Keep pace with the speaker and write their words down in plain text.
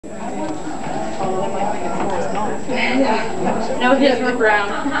No, his were brown.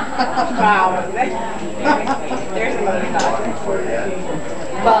 Wow. There's a movie dog.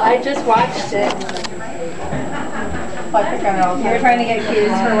 Well, I just watched it. You were trying to get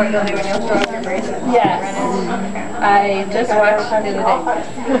cues for what you'll do when you'll throw up your braces. Yes. I just watched it the other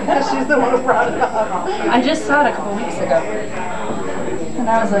day. She's the one who brought it up. I just saw it a couple weeks ago. And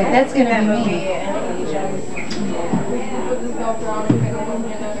I was like, that's going to be me.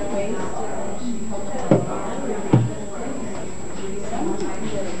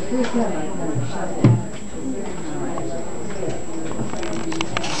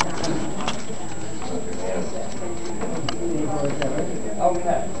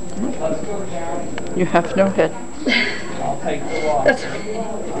 Okay, let's go down. You have no head. I'll take the walk. That's okay.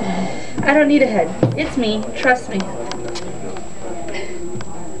 I don't need a head. It's me. Trust me.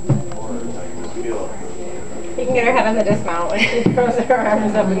 You can get her head on the dismount when she throws her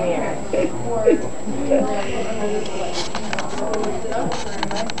arms up in the air.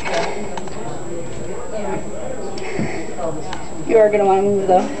 You are going to want to move,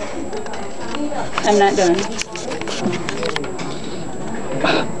 though. I'm not done.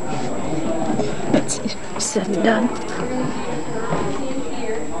 That's said and done.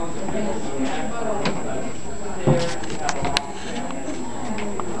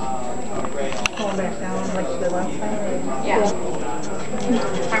 Pull back down like the left side. Yeah.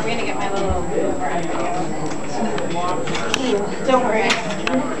 I'm going to get my little Don't worry.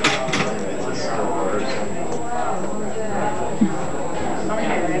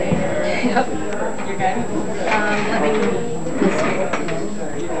 Yep. You're good? Let me move this way.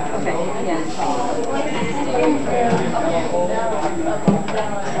 Okay, yeah.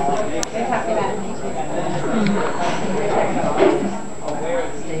 Copy that.